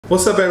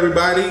What's up,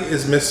 everybody?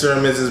 It's Mr.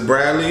 and Mrs.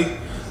 Bradley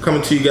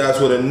coming to you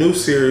guys with a new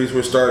series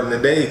we're starting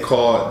today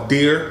called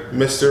Dear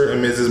Mr.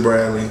 and Mrs.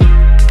 Bradley.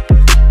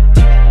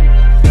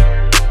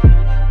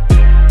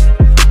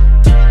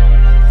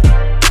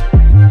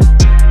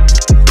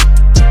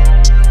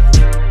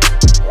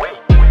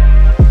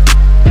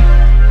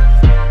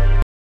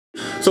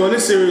 So in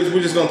this series,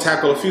 we're just going to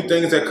tackle a few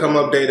things that come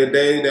up day to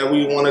day that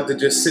we wanted to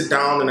just sit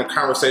down in a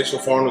conversation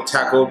forum to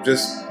tackle,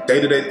 just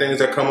day-to-day things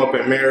that come up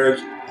in marriage,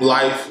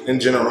 life in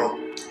general.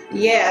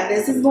 Yeah,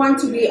 this is going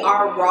to be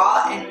our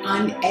raw and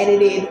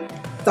unedited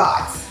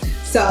thoughts.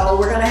 So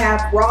we're going to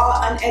have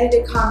raw,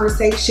 unedited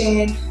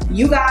conversation.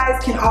 You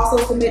guys can also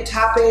submit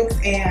topics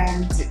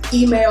and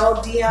email,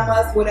 DM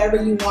us, whatever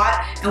you want,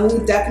 and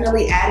we'll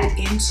definitely add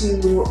it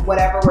into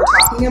whatever we're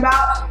talking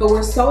about. But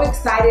we're so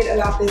excited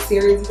about this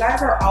series. You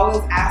guys are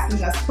always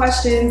asking us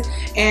questions,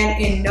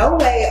 and in no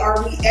way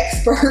are we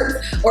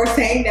experts or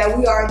saying that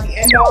we are the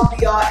end-all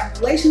be-all in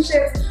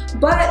relationships,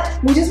 but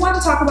we just want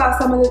to talk about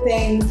some of the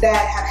things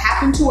that have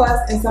happened to us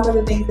and some of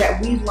the things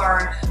that we've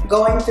learned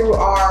going through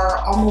our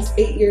almost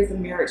 8 years of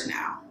marriage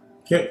now.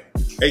 Yep,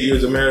 8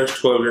 years of marriage,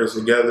 12 years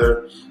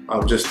together.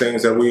 Just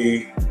things that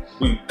we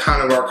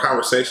kind of our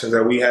conversations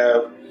that we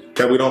have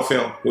that we don't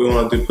film. We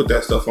want to put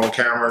that stuff on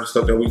camera,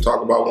 stuff that we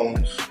talk about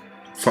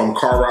from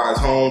car rides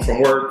home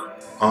from work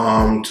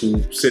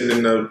to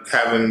sitting in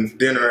having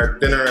dinner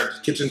at the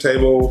kitchen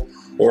table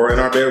or in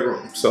our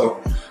bedroom.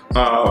 So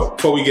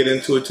before we get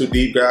into it too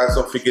deep, guys,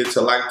 don't forget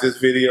to like this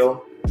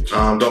video.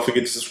 Don't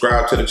forget to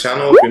subscribe to the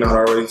channel if you're not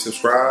already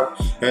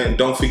subscribed, and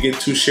don't forget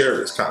to share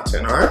this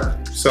content. All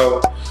right. So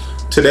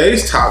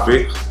today's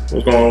topic,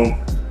 we're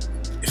going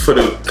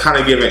to kind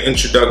of give an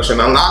introduction.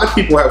 A lot of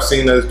people have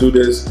seen us do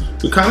this.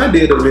 We kind of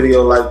did a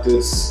video like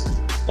this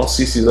on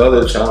Cece's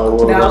other channel.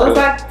 No, it was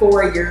like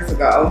 4 years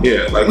ago.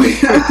 Yeah, like.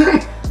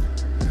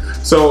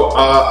 So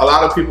a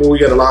lot of people, we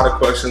get a lot of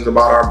questions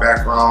about our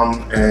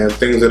background and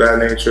things of that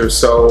nature.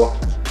 So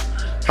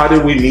how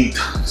did we meet,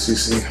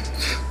 Cece?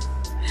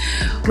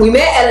 We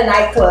met at a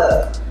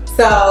nightclub.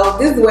 So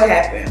this is what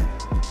happened.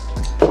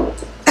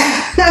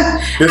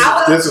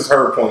 This is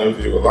her point of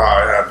view of how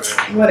it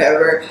happened.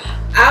 Whatever.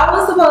 I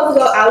was supposed to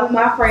go out with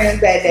my friends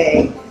that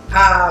day.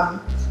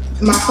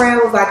 My friend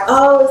was like,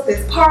 oh, it's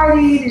this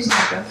party, this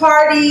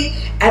party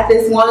at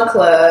this one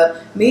club.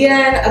 Me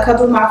and a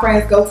couple of my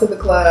friends go to the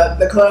club.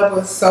 The club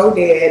was so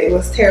dead. It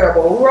was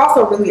terrible. We were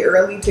also really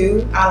early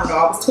too. I don't know,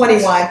 I was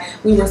 21.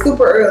 We were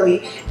super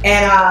early.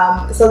 And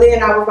so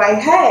then I was like,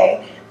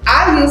 hey,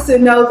 I used to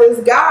know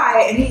this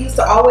guy and he used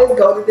to always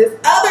go to this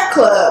other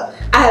club.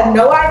 I have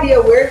no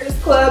idea where this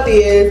club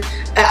is.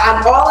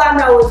 All I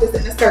know is it's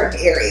in a certain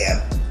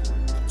area.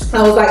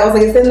 I was like,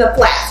 it's in the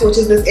Flats, which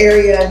is this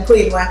area in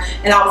Cleveland.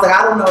 And I was like,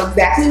 I don't know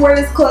exactly where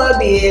this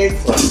club is.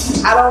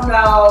 I don't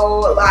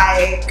know,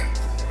 like,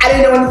 I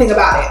didn't know anything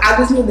about it. I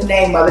just knew the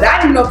name of it. I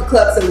didn't know if the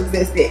club still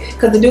existed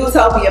because the dude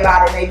told me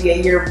about it maybe a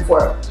year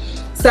before.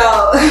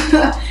 So,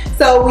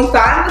 so we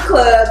find the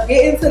club,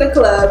 get into the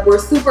club. We're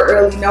super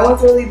early, no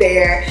one's really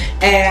there.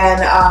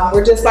 And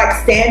we're just like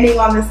standing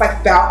on this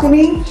like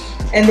balcony.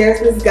 And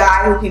there's this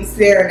guy who keeps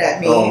staring at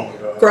me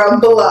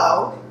from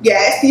below.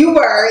 Yes, you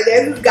were.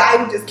 There's this guy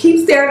who just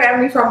keeps staring at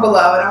me from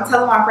below. And I'm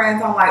telling my friends,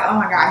 I'm like, oh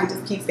my God, he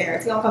just keeps staring.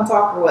 Is he gonna come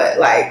talk or what?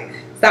 Like,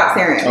 stop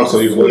staring at me. Oh, so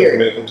you weird.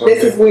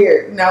 This is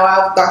weird. No,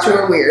 I thought you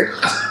were weird.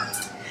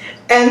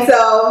 And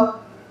so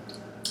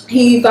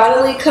he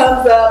finally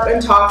comes up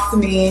and talks to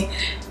me.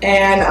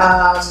 And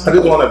I just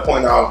want to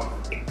point out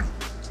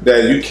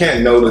that you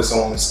can't notice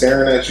someone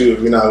staring at you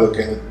if you're not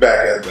looking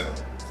back at them.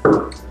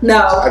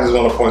 No. I just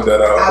want to point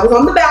that out. I was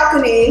on the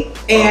balcony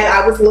and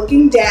I was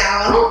looking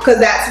down because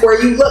that's where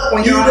you look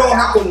when you don't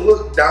have to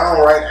look down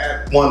right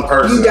at one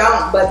person. You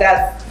don't, but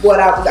that's what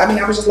I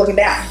was just looking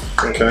down.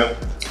 Okay.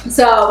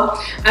 So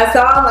I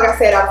saw him, like I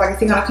said, I was like,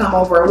 is he gonna come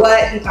over or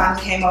what? He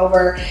finally came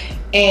over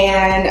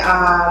and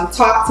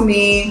talked to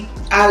me.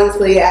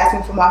 Obviously asked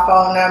me for my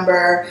phone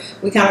number.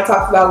 We kind of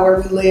talked about where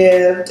we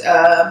lived,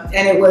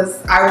 and it was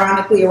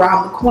ironically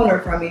around the corner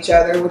from each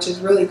other, which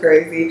is really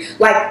crazy.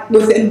 Like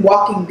within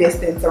walking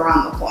distance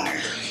around the corner.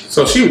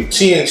 So she ain't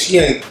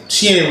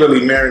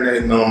really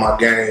marinating on my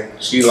game.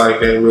 She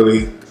like ain't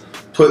really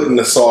putting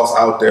the sauce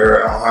out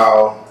there on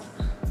how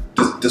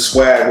the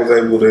swag was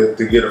able to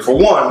get her. For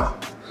one,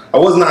 I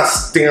was not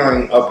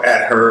staring up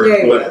at her.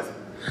 Yeah, but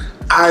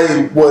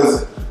I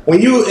was, when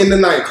you in the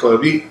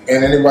nightclub, and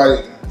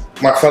anybody,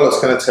 my fellows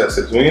can attest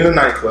it, when you're in a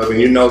nightclub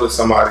and you know that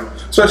somebody,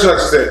 especially like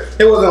you said,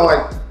 it wasn't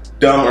like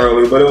dumb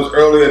early, but it was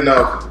early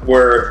enough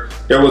where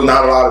there was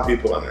not a lot of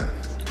people in there.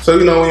 So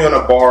you know, when you're in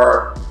a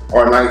bar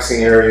or a night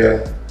scene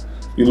area,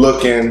 you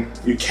look in,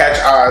 you catch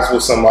eyes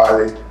with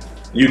somebody,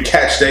 you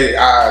catch their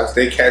eyes,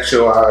 they catch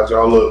your eyes,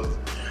 y'all look.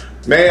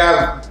 Did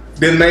I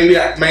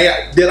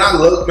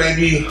look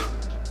maybe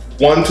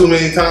one too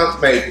many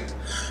times? Maybe.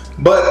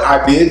 But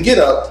I did get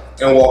up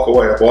and walk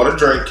away. I bought a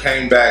drink,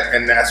 came back,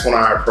 and that's when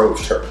I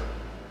approached her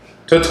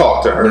to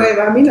talk to her. You ain't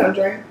buy me no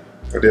drink.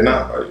 I did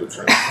not buy you a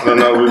drink. I don't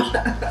know.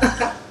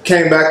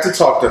 Came back to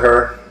talk to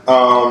her.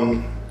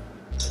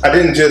 I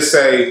didn't just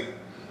say,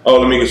 oh,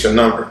 let me get your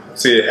number. I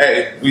said,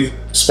 hey, we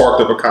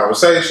sparked up a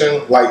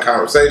conversation, light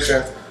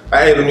conversation.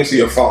 Hey, let me see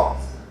your phone.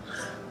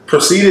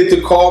 Proceeded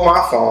to call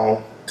my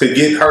phone to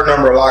get her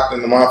number locked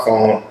into my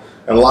phone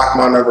and lock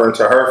my number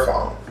into her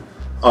phone.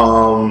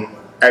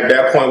 At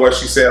that point, what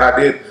she said, I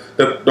did.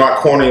 My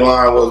corny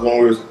line was when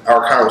we was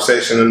our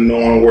conversation and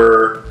knowing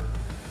where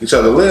each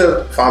other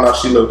lived. Found out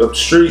she lived up the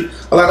street.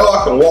 I'm like, oh,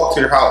 I can walk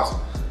to your house.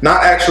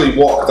 Not actually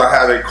walk because I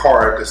have a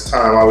car at this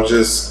time. I was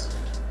just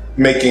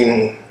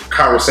making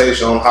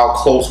conversation on how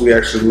close we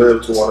actually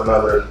lived to one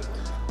another.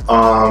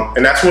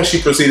 And that's when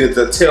she proceeded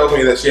to tell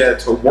me that she had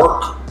to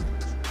work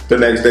the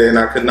next day and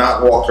I could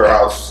not walk to her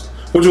house,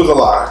 which was a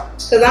lie.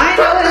 Because I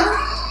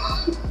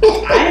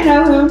ain't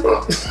know him.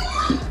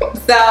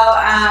 So,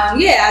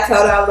 yeah, I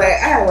told her, I was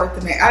like,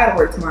 I gotta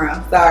work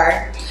tomorrow.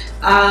 Sorry.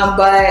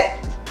 But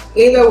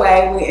either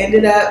way, we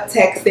ended up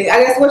texting.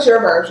 I guess, what's your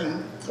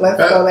version? Let's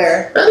go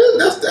there.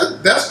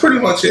 That's pretty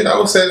much it. I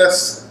would say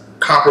that's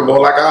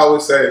comparable. Like I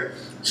always say,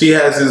 she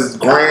has this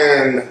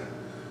grand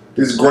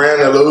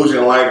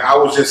illusion. Like I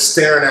was just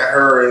staring at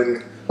her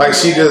and like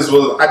she just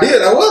was. I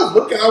was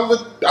looking. I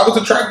was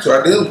attracted to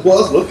her. I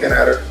was looking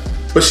at her.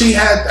 But she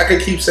had, I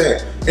could keep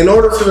saying, in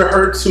order for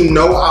her to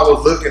know I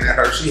was looking at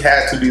her, she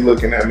had to be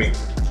looking at me.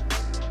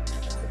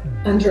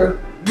 Untrue.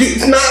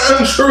 It's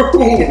not untrue.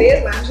 It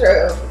is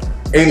untrue.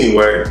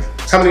 Anyway,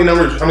 how many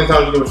times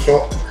did you give a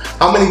phone?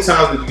 How many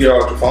times did you get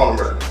out your phone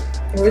number?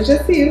 It was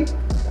just you.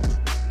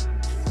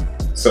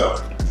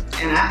 So.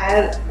 And I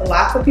had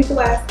lots of people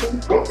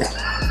asking.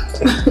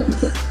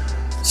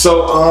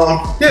 So,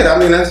 yeah, I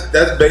mean,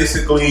 that's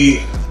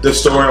basically the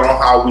story on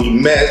how we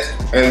met.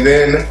 And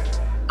then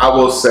I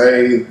will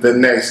say the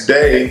next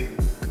day,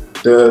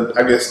 I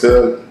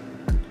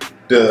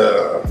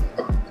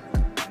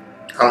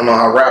don't know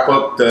how wrap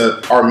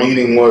up our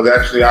meeting was.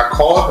 Actually, I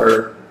called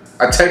her.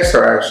 I texted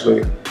her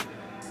actually,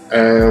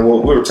 and we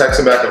were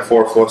texting back and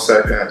forth for a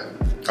second.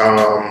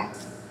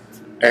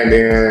 And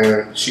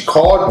then she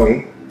called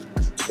me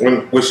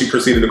when she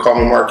proceeded to call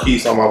me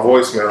Marquise on my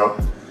voicemail.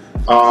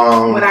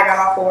 When I got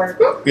off of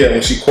work. Yeah,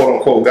 when she quote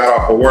unquote got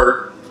off of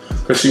work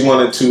because she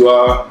wanted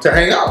to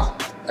hang out.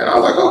 And I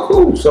was like, oh,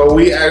 cool. So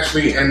we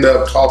actually ended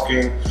up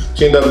talking.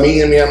 She ended up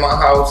meeting me at my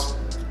house.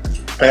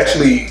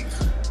 Actually,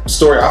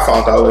 story I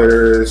found out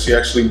later is she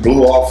actually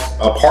blew off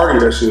a party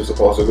that she was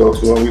supposed to go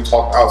to, and we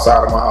talked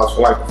outside of my house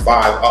for like 5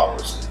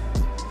 hours.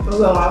 It was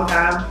a long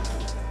time.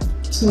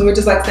 We were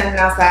just like standing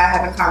outside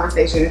having a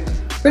conversation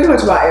pretty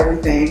much about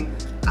everything.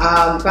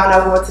 Found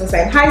out we went to the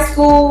same high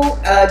school,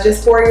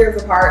 just 4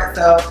 years apart.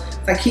 So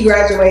it's like he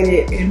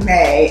graduated in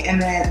May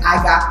and then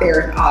I got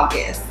there in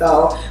August.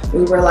 So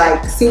we were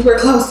like super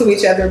close to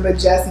each other, but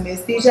just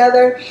missed each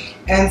other.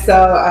 And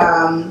so,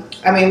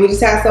 I mean, we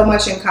just had so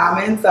much in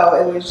common. So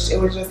it was just it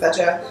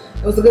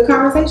was a good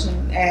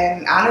conversation.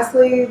 And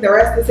honestly, the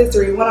rest is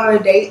history. We went on a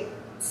date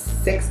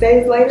 6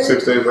 days later.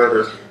 6 days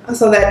later.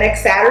 So that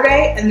next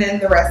Saturday, and then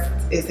the rest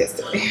is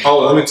history. Oh,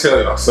 let me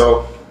tell y'all.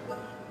 So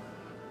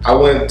I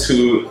went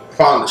to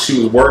find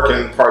she was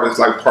working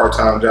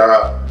part-time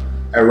job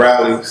at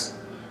Rally's,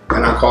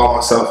 and I called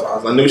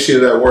myself. I knew she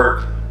was at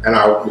work, and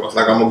I was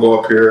like, I'm gonna go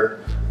up here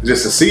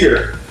just to see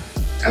her.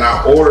 And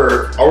I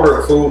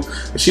ordered food,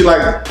 and she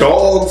like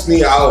dogs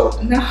me out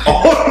on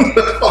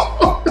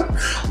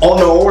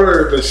the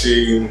order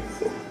machine.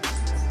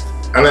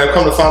 And then I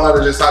come to find out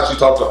it's just how she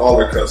talked to all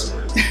her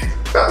customers.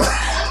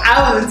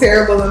 I was a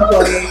terrible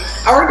employee.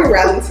 I worked at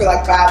Rally's for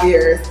like 5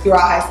 years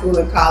throughout high school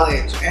and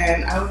college,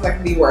 and I was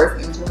like the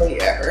worst employee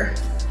ever.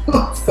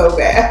 So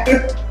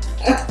bad.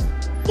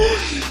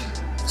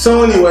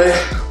 So anyway,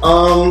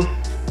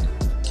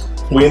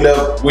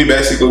 we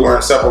basically were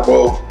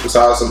inseparable.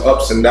 Besides some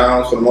ups and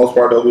downs, for the most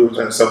part, though, we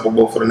were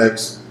inseparable for the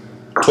next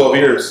 12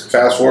 years.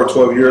 Fast forward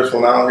 12 years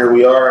from now, here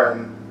we are,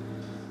 and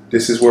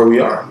this is where we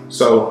are.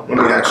 So let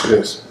me ask you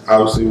this.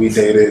 Obviously, we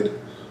dated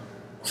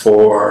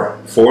for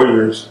 4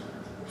 years,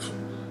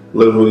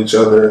 lived with each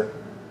other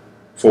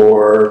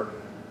for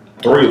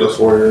 3 of those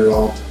 4 years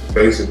long,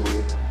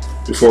 basically,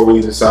 before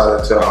we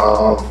decided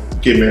to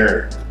get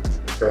married.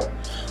 Okay.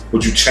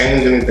 Would you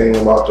change anything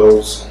about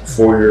those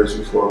 4 years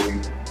before we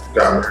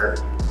got married?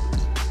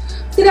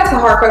 See, that's a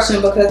hard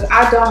question because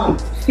I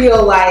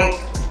feel like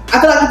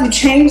if you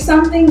change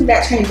something,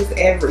 that changes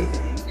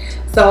everything.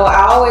 So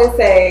I always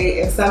say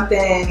if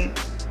something,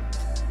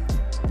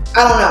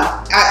 I don't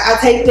know, I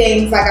take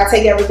things, like I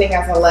take everything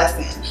as a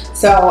lesson.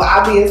 So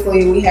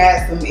obviously we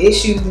had some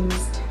issues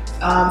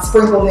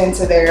sprinkled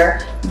into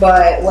there,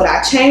 but would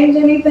I change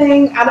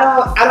anything? I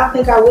don't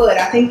think I would.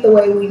 I think the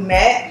way we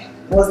met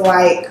was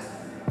like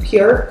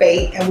pure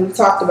fate, and we've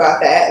talked about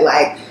that.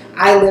 Like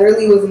I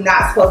literally was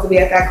not supposed to be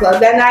at that club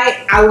that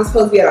night. I was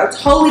supposed to be at a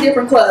totally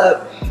different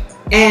club,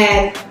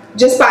 and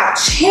just by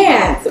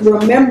chance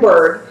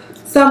remembered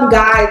some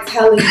guy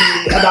telling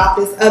me about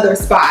this other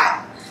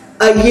spot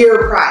a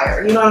year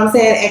prior. You know what I'm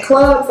saying? And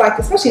clubs, like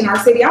especially in our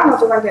city, I don't know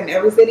if it's like that in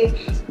every city,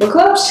 but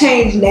clubs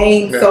change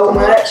names so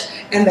much,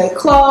 and they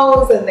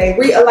close and they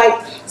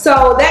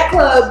so that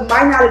club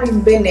might not have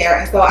even been there.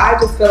 And so I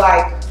just feel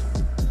like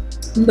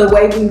the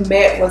way we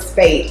met was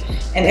fate,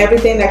 and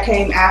everything that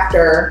came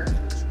after,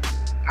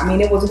 I mean,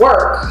 it was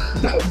work,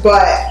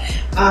 but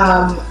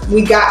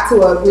we got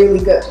to a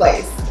really good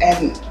place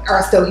and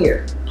are still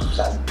here.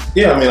 So.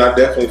 Yeah, I mean, I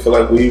definitely feel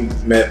like we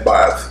met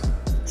by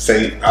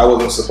fate. I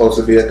wasn't supposed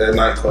to be at that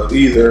nightclub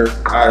either.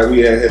 We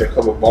had hit a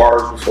couple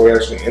bars before we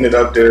actually ended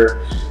up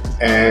there,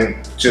 and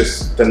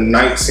just the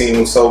night scene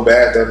was so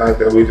bad that night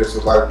that we just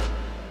was like,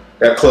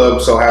 that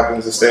club so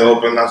happens to stay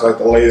open. That's like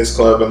the latest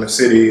club in the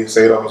city. It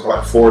stayed open until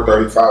like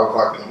 4:30, 5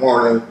 o'clock in the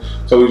morning.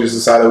 So we just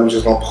decided we were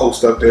just gonna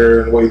post up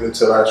there and wait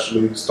until I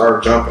actually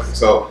start jumping.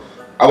 So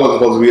I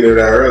wasn't supposed to be there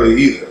that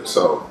early either.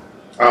 So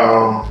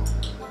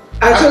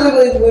I truly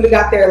believe we would have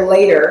got there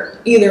later.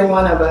 Either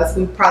one of us,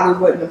 we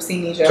probably wouldn't have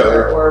seen each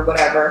other or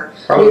whatever.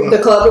 The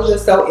club was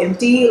just so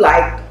empty.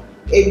 Like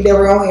there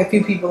were only a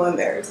few people in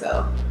there.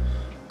 So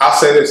I'll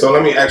say this. So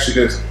let me ask you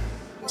this.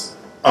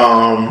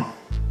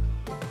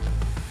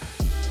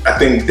 I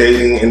think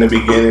dating in the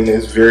beginning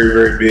is very,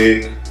 very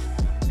big,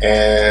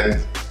 and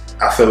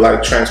I feel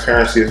like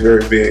transparency is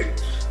very big.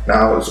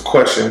 Now, it's a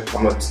question.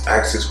 I'm gonna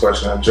ask this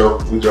question.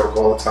 We joke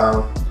all the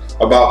time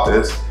about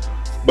this,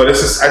 but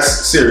it's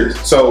serious.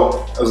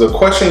 So, as a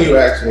question you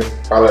asked me,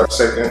 probably our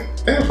second, I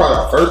think it was probably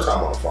our first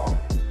time on the phone,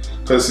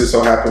 because it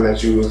so happened that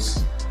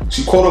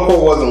she quote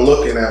unquote wasn't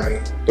looking at me,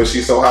 but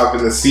she so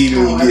happened to see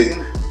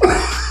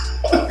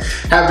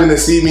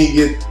me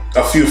get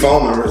a few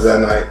phone numbers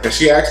that night, and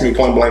she asked me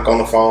point blank on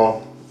the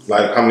phone,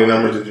 like, how many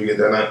numbers did you get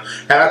that night?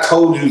 And I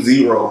told you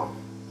 0.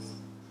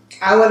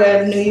 I would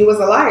have knew you was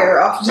a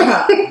liar off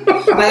jump.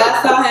 Like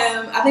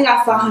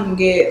I saw him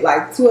get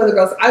like 2 other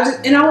girls. I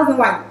wasn't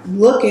like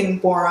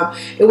looking for him.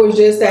 It was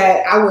just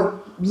that I would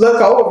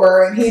look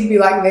over and he'd be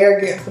like there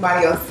getting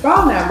somebody else's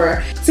phone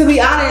number. To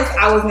be honest,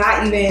 I was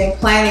not even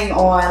planning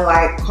on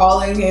like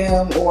calling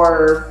him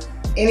or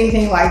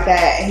anything like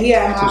that, and he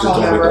had my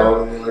phone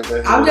number.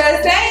 I'm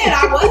just saying,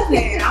 I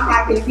wasn't. I'm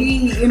like, if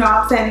he,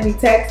 I'm saying if he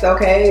texts,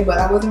 okay, but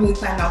I wasn't really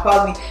planning on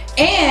calling me.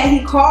 And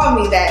he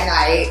called me that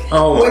night,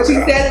 which he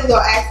said it was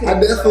an accident.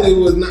 I definitely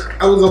was not.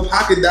 I was a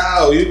pocket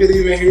dial. You could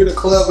even hear the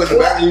club in the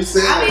back. You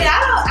said. I mean,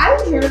 I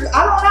didn't hear.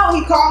 I don't know.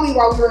 He called me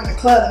while we were in the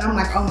club, and I'm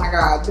like, oh my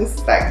god, this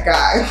is that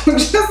guy who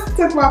just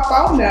took my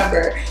phone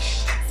number.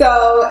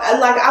 So,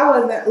 like, I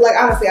wasn't, like,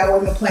 honestly, I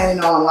wasn't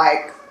planning on,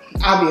 like,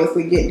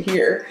 obviously getting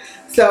here.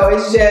 So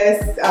it's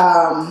just,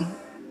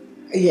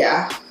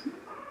 yeah.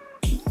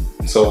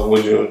 So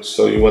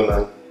you wouldn't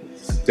have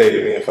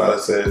dated me if I had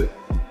said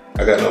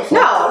I got no phone?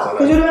 No,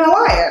 because you'd have been a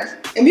liar.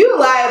 If you would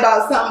lie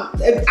about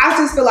something, I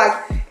just feel like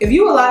if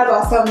you would lie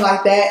about something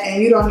like that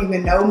and you don't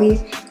even know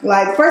me,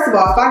 like, first of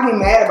all, if I get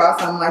mad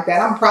about something like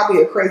that, I'm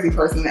probably a crazy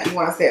person that you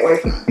want to stay away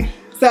from.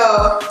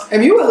 So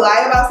if you would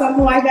lie about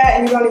something like that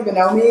and you don't even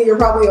know me, you're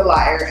probably a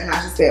liar and I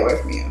should stay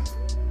away from you.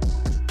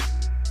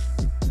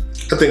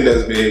 I think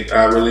that's big.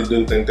 I really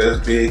do think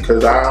that's big,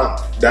 because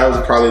that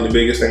was probably the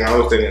biggest thing I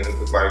was thinking. It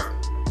was like,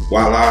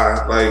 why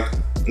lie? Like,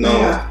 no,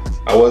 yeah.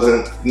 You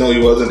wasn't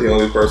the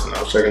only person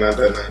I was checking out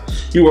that night.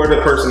 You were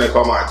the person that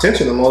caught my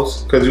attention the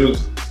most, because you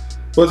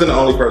wasn't the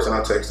only person I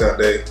texted that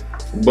day,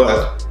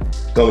 but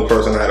the only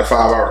person I had a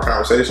 5-hour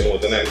conversation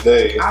with the next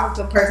day. I was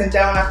the person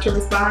dumb enough to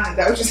respond. Is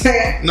that what you're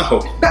saying?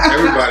 No,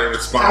 everybody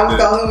responded. I was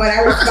the only one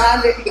that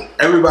responded.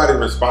 Everybody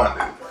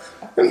responded.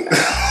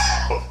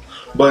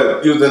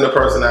 But you was then the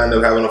person I ended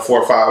up having a 4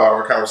 or 5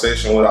 hour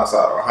conversation with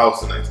outside our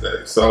house the next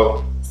day.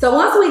 So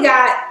once we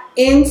got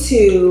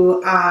into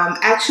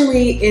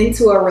actually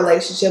into a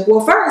relationship,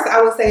 well, first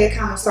I would say it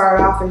kind of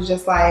started off as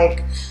just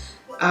like,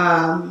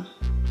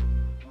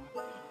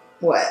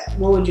 what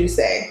would you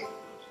say?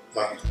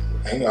 Like,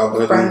 hang out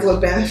with friends with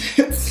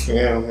benefits.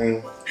 Yeah, I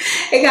mean,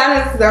 it kind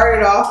of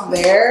started off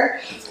there,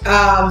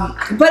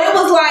 but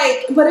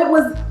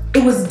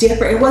it was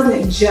different. It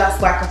wasn't just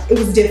like it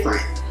was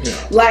different.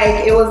 Yeah.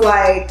 Like, it was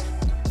like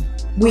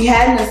we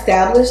hadn't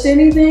established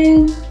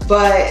anything,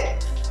 but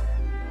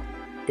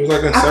it was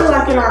like I feel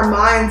like in our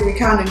minds we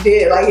kind of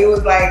did. Like, it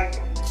was like,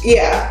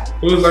 yeah.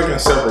 It was like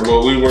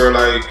inseparable. We were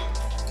like,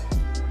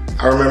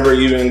 I remember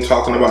even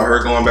talking about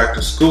her going back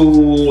to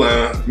school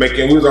and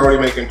we was already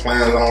making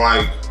plans on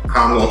like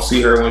how I'm gonna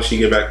see her when she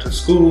get back to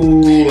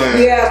school. And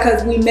yeah,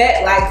 because we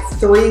met like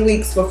 3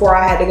 weeks before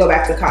I had to go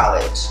back to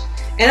college.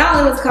 And I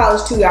only went to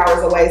college 2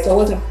 hours away, so it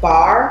wasn't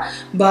far.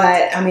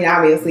 But, I mean,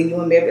 obviously, you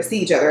wouldn't be able to see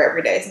each other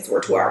every day since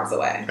we're 2 hours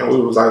away. And we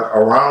was, like,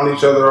 around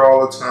each other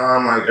all the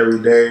time. Like, every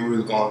day we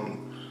was going...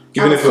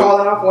 I was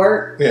calling off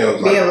work. Yeah, it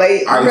was being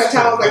late. I was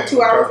like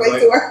 2 hours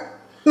late to work.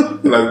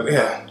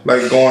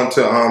 like going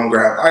to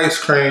grab ice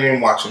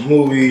cream, watching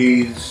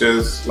movies.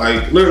 Just,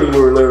 like, literally, we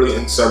were literally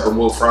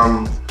inseparable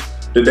from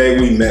the day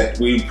we met.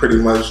 We pretty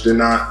much did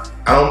not...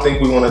 I don't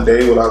think we went a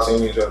day without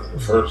seeing each other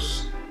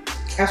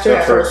after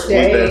that first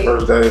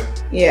day.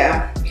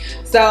 Yeah.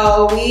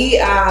 So we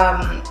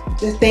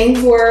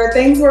things were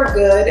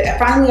good. And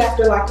finally,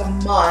 after like a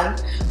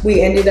month,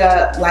 we ended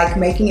up like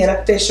making it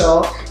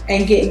official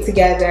and getting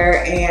together,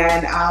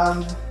 and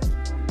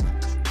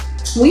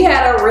we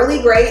had a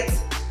really great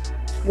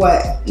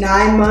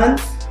 9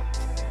 months?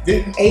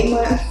 Yeah. 8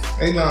 months?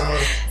 8, 9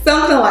 months.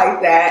 Something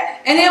like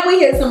that. And then we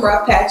hit some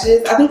rough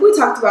patches. I think we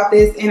talked about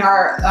this in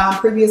our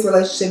previous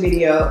relationship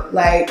video.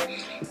 Like,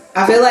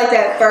 I feel like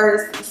that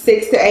first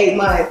 6 to 8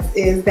 months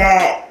is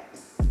that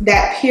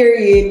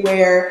period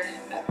where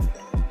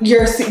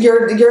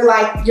you're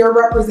like, your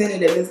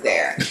representative is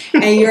there,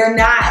 and you're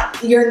not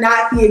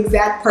the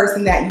exact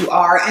person that you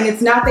are. And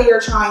it's not that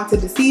you're trying to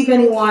deceive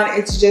anyone.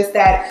 It's just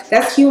that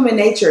that's human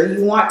nature.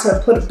 You want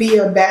to be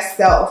your best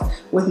self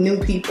with new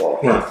people.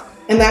 Right.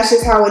 And that's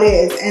just how it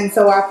is. And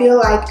so I feel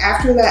like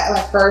after that,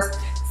 like, first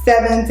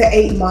 7 to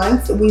 8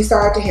 months, we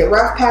started to hit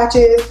rough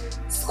patches.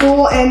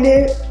 School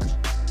ended.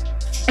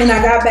 And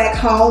I got back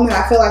home, and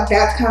I feel like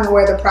that's kind of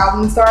where the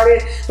problem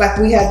started. Like,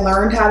 we had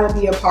learned how to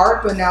be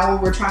apart, but now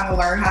we were trying to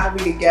learn how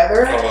to be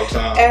together. All the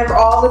time.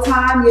 All the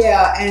time,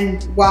 yeah.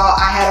 And while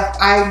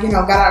I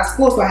got out of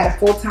school, so I had a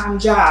full-time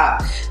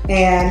job,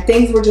 and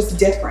things were just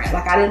different.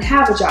 Like, I didn't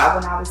have a job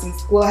when I was in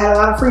school. I had a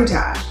lot of free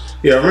time.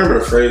 Yeah, I remember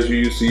a phrase you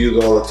used to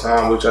use all the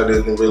time, which I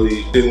didn't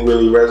really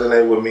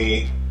resonate with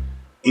me.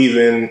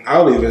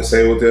 I would even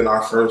say within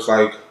our first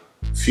like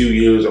few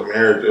years of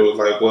marriage, it was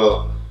like,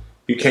 well,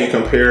 you can't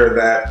compare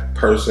that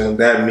person,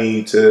 that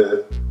me,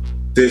 to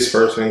this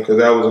person, because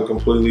that was a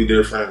completely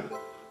different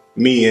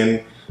me.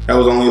 And that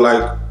was only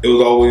like, it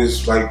was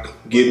always like,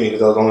 get me, because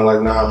that was only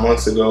like 9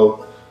 months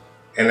ago.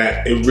 And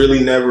it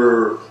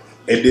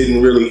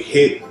didn't really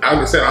hit, I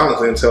would say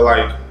honestly, until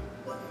like,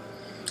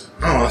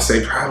 I don't want to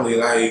say probably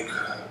like,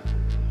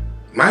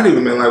 might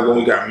even been like when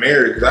we got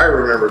married, because I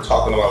remember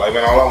talking about like,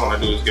 man, all I want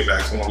to do is get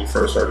back to when we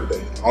first started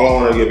dating. All I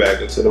want to get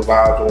back into the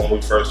vibes of when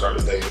we first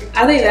started dating.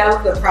 I think that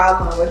was the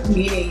problem with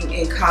meeting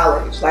in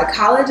college. Like,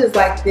 college is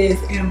like this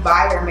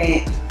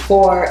environment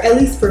for, at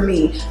least for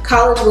me,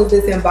 college was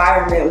this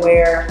environment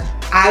where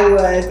I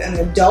was an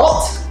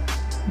adult,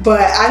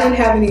 but I didn't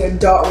have any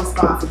adult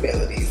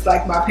responsibilities.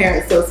 Like, my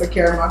parents still took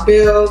care of my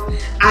bills.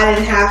 I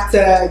didn't have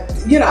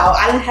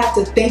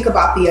to think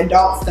about the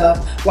adult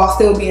stuff while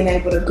still being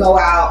able to go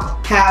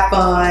out, have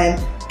fun,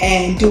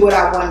 and do what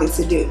I wanted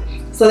to do.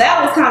 So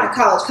that was kind of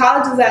college.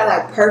 College is that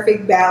like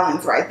perfect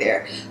balance right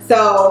there.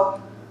 So,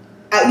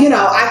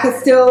 I could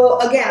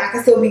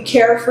still be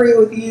carefree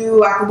with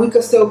you. We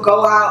could still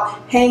go out,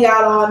 hang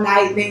out all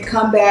night, then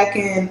come back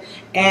and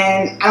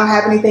I don't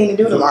have anything to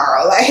do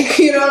tomorrow. Like,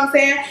 you know what I'm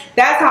saying?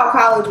 That's how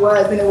college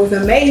was, and it was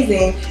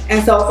amazing.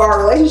 And so for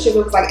our relationship,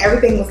 it was like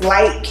everything was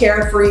light,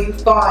 carefree,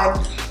 fun.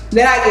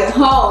 Then I get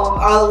home,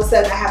 all of a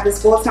sudden I have this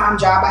full-time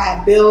job, I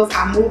have bills,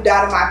 I moved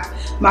out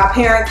of my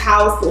parents'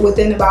 house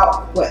within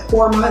about,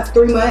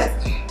 3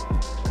 months.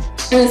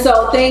 And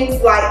so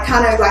things like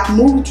kind of like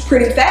moved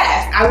pretty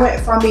fast. I went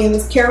from being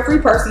this carefree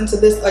person to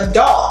this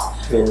adult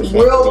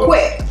real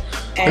quick.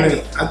 And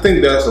I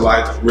think that's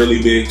like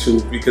really big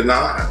too, because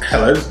now,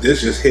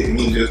 this just hit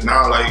me just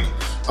now. Like,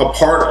 a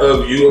part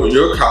of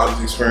your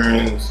college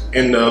experience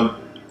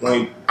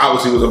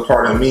obviously was a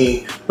part of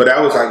me, but that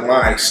was like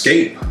my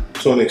escape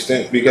to an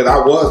extent, because I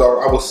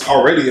was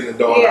already an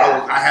adult.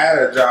 Yeah. I had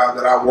a job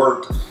that I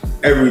worked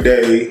every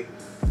day,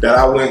 that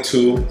I went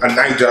to, a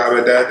night job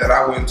at that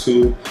I went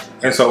to.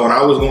 And so when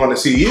I was going to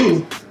see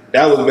you,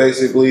 that was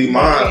basically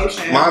my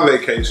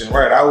vacation,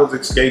 right? I was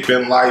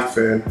escaping life,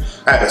 and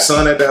I had a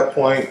son at that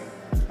point.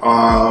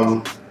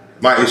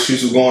 My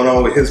issues were going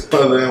on with his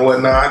brother and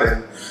whatnot,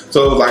 and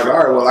so it was like, all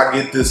right, well, I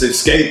get this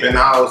escape, and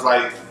I was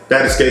like,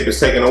 that escape is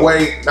taken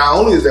away. Not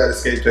only is that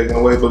escape taken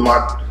away, but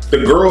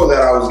the girl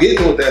that I was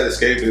getting with that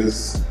escape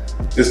is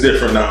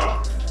different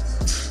now.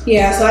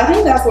 Yeah, so I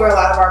think that's where a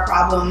lot of our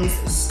problems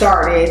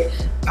started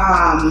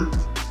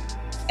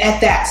at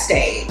that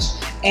stage.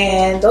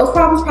 And those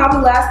problems probably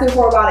lasted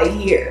for about a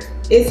year.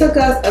 It took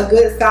us a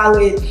good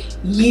solid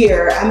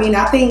year. I mean,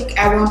 I think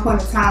at one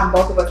point in time,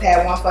 both of us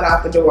had one foot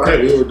out the door.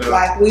 Hey, we were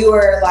done. We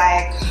were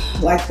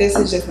like, this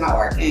is just not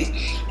working.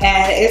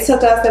 And it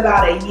took us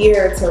about a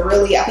year to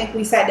really, I think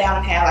we sat down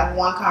and had like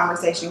one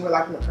conversation. We're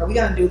like, look, are we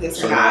gonna do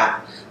this or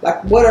not?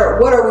 Like, what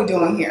are we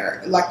doing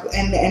here? Like,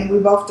 and we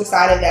both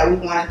decided that we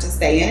wanted to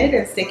stay in it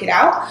and stick it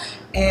out.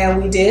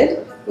 And we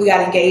did. We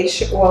got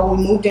engaged, we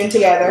moved in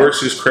together.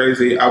 Which is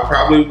crazy. I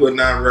probably would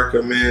not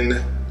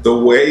recommend the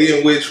way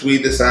in which we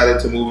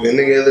decided to move in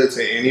together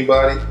to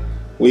anybody.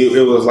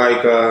 It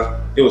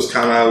was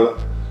kind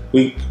of,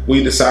 we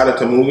decided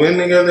to move in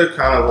together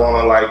kind of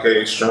on like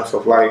a strength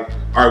of like,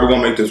 all right, we're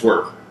gonna make this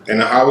work.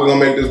 And how we're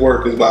gonna make this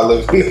work is by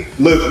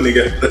living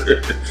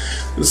together.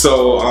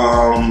 So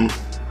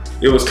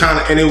it was kind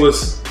of, and it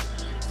was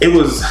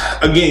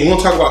again, you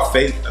want to talk about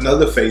fate.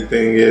 Another fate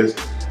thing is,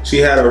 she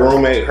had a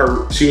roommate,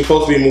 she was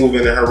supposed to be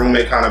moving, and her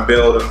roommate kind of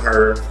bailed on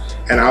her.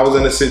 And I was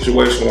in a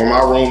situation where my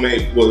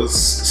roommate was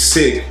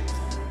sick,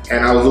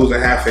 and I was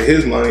losing half of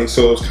his money.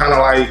 So it was kind of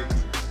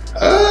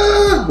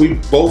like, we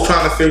both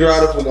trying to figure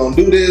out if we're gonna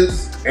do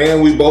this,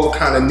 and we both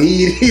kind of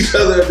need each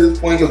other at this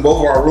point, because both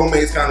of our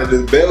roommates kind of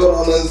just bailed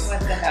on us. What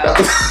the hell?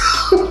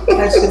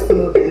 Let's just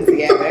move in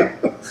together.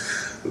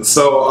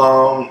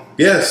 So,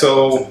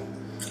 so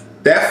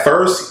that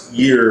first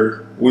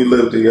year we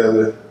lived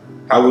together,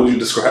 how would you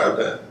describe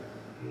that?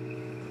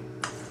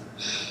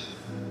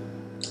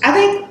 I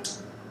think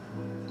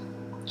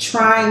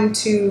trying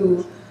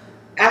to,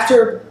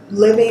 after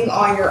living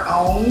on your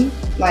own,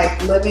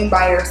 like living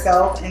by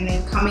yourself and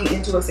then coming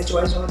into a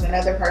situation with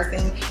another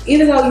person,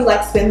 even though you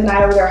like spend the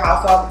night over their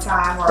house all the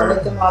time or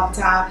with them all the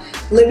time,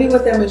 living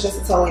with them is just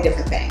a totally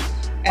different thing.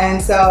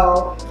 And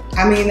so,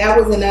 I mean, that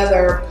was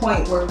another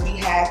point where we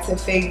had to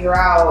figure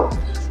out,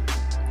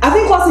 I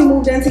think once we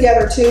moved in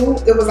together too,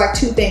 it was like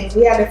two things.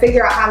 We had to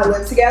figure out how to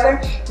live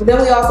together, but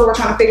then we also were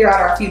trying to figure out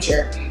our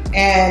future.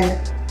 And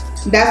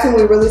that's when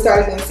we really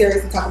started getting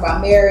serious and talk about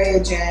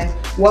marriage and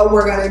what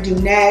we're gonna do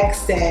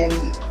next. And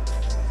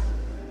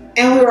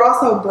we were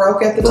also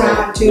broke at the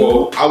time too.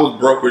 Well, I was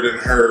broker than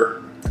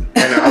her,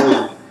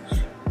 and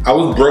I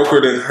was broker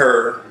than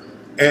her,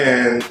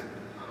 and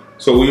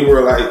so we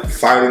were like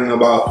fighting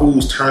about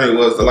whose turn it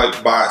was to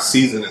like buy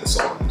seasoning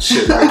salt and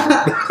shit.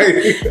 The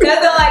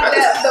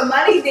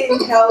money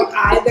didn't help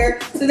either.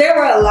 So there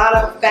were a lot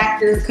of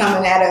factors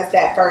coming at us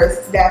that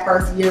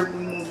first year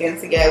we moved in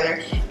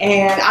together.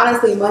 And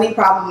honestly, money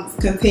problems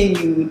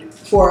continued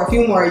for a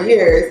few more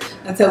years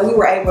until we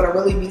were able to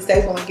really be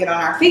stable and get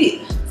on our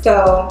feet.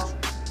 So,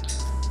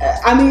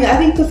 I mean, I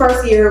think the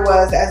first year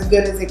was as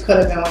good as it could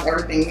have been with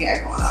everything we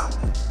had going on.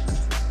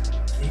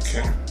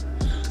 Okay.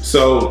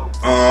 So,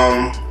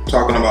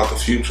 talking about the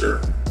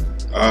future,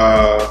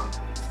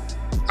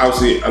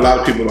 obviously a lot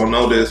of people don't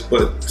know this,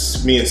 but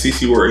me and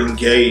Cece were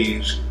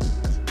engaged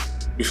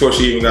before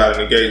she even got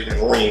an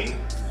engagement ring.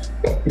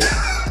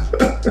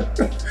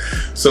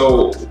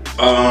 So,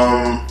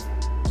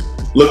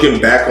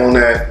 looking back on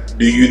that,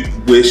 do you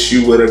wish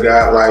you would have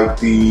got like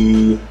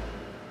the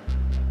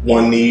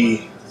down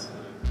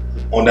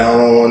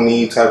on one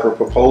knee type of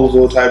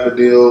proposal type of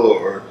deal,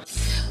 or?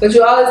 But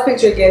you always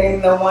picture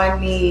getting the one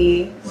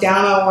knee,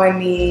 down on one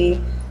knee,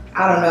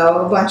 I don't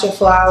know, a bunch of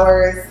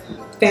flowers,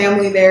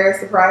 family there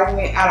surprising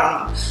me, I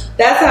don't know.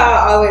 That's how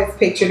I always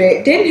pictured it.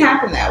 It didn't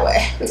happen that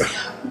way.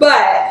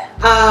 But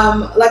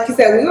like you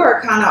said, we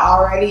were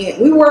already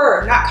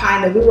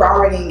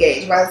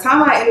engaged. By the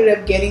time I ended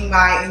up getting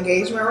my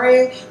engagement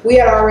ring, we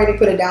had already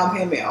put a down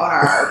payment on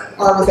our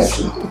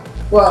reception home.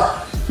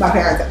 Well, my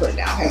parents had put a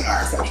down payment on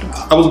our reception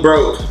home. I was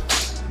broke.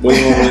 What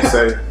do you want me to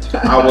say?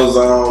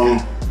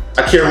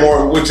 I care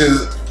more, which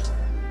is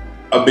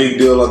a big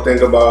deal I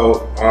think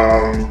about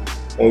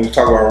when we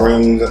talk about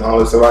rings and all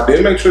this stuff. I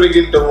did make sure to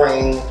get the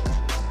ring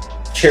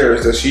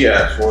carats that she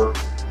asked for.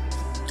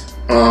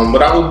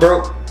 But I was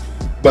broke,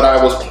 but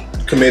I was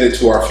committed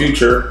to our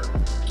future,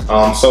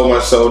 so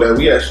much so that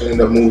we actually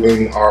ended up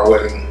moving our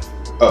wedding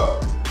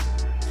up.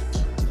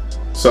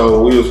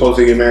 So we were supposed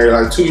to get married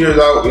like 2 years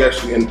out. We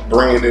actually ended up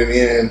bringing it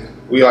in.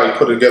 We like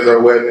put together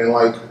a wedding in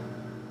like,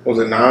 was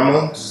it 9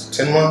 months,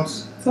 10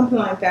 months? Something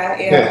like that,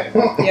 yeah.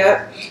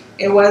 Yep.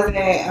 It wasn't,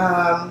 it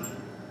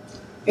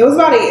was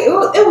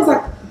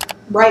like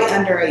right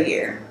under a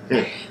year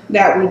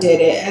that we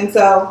did it. And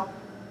so,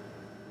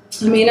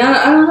 I mean,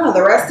 I don't know,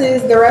 the rest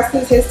is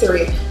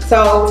history.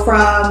 So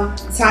from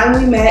the time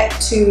we met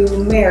to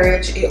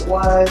marriage, it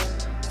was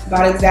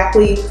about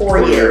exactly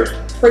 4 years.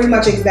 Pretty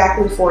much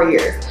exactly 4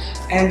 years.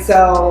 And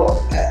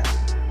so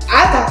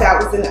I thought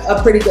that was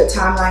a pretty good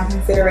timeline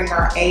considering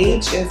our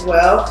age as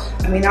well.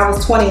 I mean, I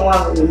was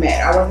 21 when we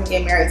met. I wasn't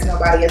getting married to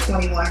nobody at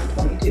 21 or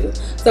 22.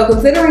 So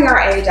considering our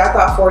age, I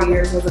thought 4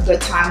 years was a good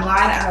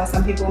timeline. I know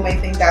some people may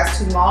think that's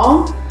too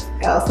long.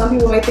 Hell, some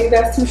people may think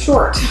that's too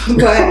short,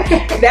 but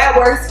that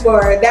worked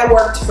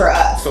for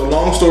us. So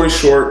long story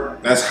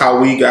short, that's how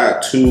we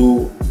got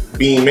to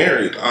being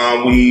married.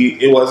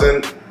 It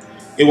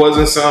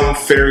wasn't some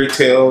fairy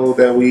tale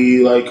that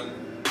we like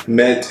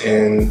met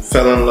and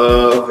fell in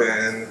love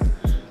and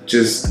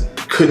just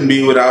couldn't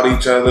be without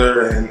each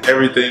other and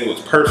everything was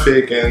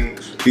perfect, and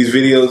these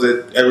videos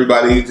that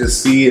everybody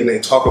just see and they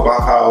talk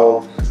about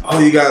how, oh,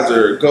 you guys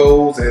are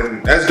goals,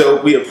 and that's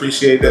dope. We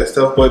appreciate that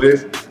stuff, but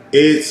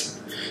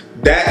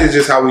that is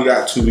just how we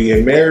got to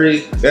being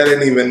married. That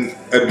ain't even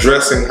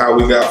addressing how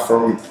we got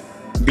from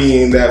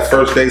being that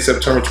first day,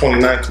 September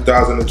 29,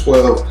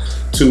 2012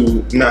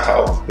 to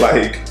now.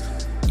 Like,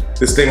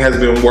 this thing has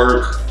been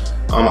work.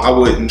 I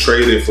wouldn't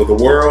trade it for the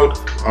world.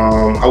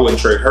 I wouldn't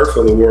trade her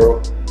for the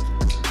world.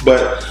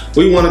 But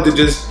we wanted to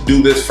just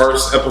do this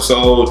first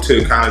episode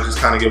to kind of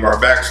give our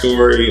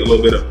backstory, a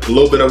little bit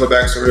of a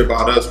backstory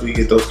about us. We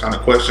get those kind of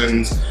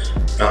questions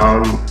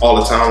all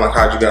the time, like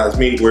how'd you guys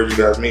meet, where'd you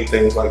guys meet,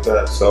 things like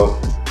that. So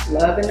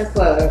love in the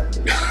club.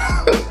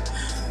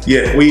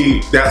 Yeah,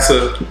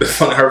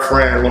 one of her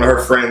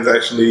friends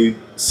actually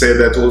said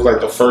that it was like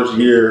the first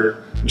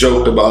year,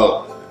 joked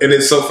about, and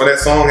it's so for that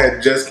song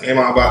had just came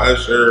out by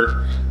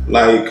Usher,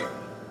 like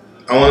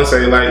I want to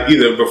say like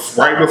either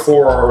right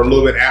before or a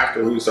little bit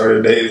after we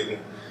started dating.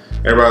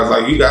 Everybody was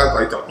like, you guys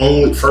like the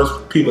only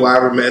first people I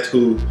ever met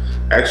who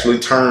actually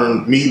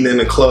turned meeting in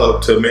the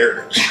club to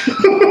marriage.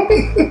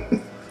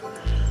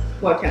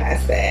 What can I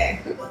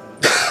say?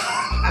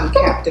 I'm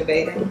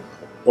captivating.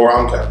 Or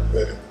I'm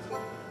captivating.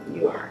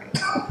 You are right.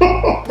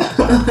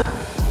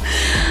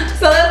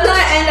 So let's go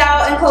ahead and end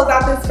out and close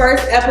out this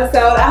first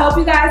episode. I hope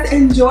you guys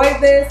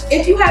enjoyed this.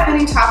 If you have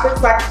any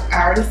topics, like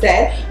I already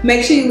said,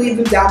 make sure you leave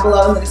them down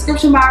below in the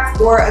description box,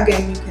 or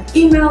again, you can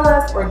email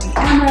us or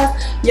DM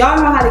us. Y'all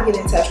know how to get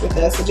in touch with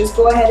us, so just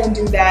go ahead and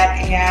do that,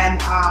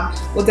 and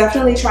we'll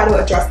definitely try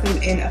to address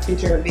them in a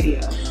future video.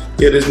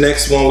 Yeah, this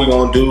next one we're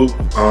gonna do,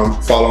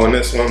 following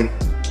this one,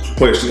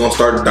 we're actually gonna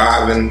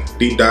start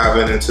deep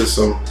diving into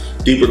some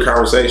deeper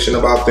conversation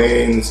about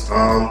things,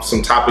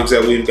 some topics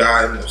that we've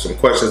gotten, some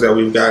questions that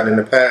we've gotten in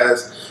the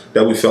past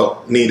that we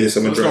felt needed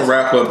some address. We're gonna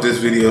wrap up this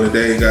video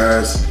today,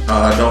 guys.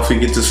 Don't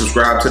forget to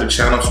subscribe to the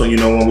channel so you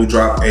know when we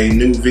drop a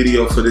new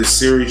video for this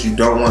series. You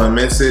don't want to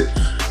miss it.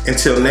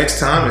 Until next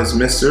time, it's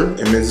Mr.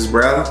 and Mrs.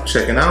 Bradley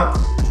checking out.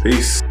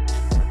 Peace.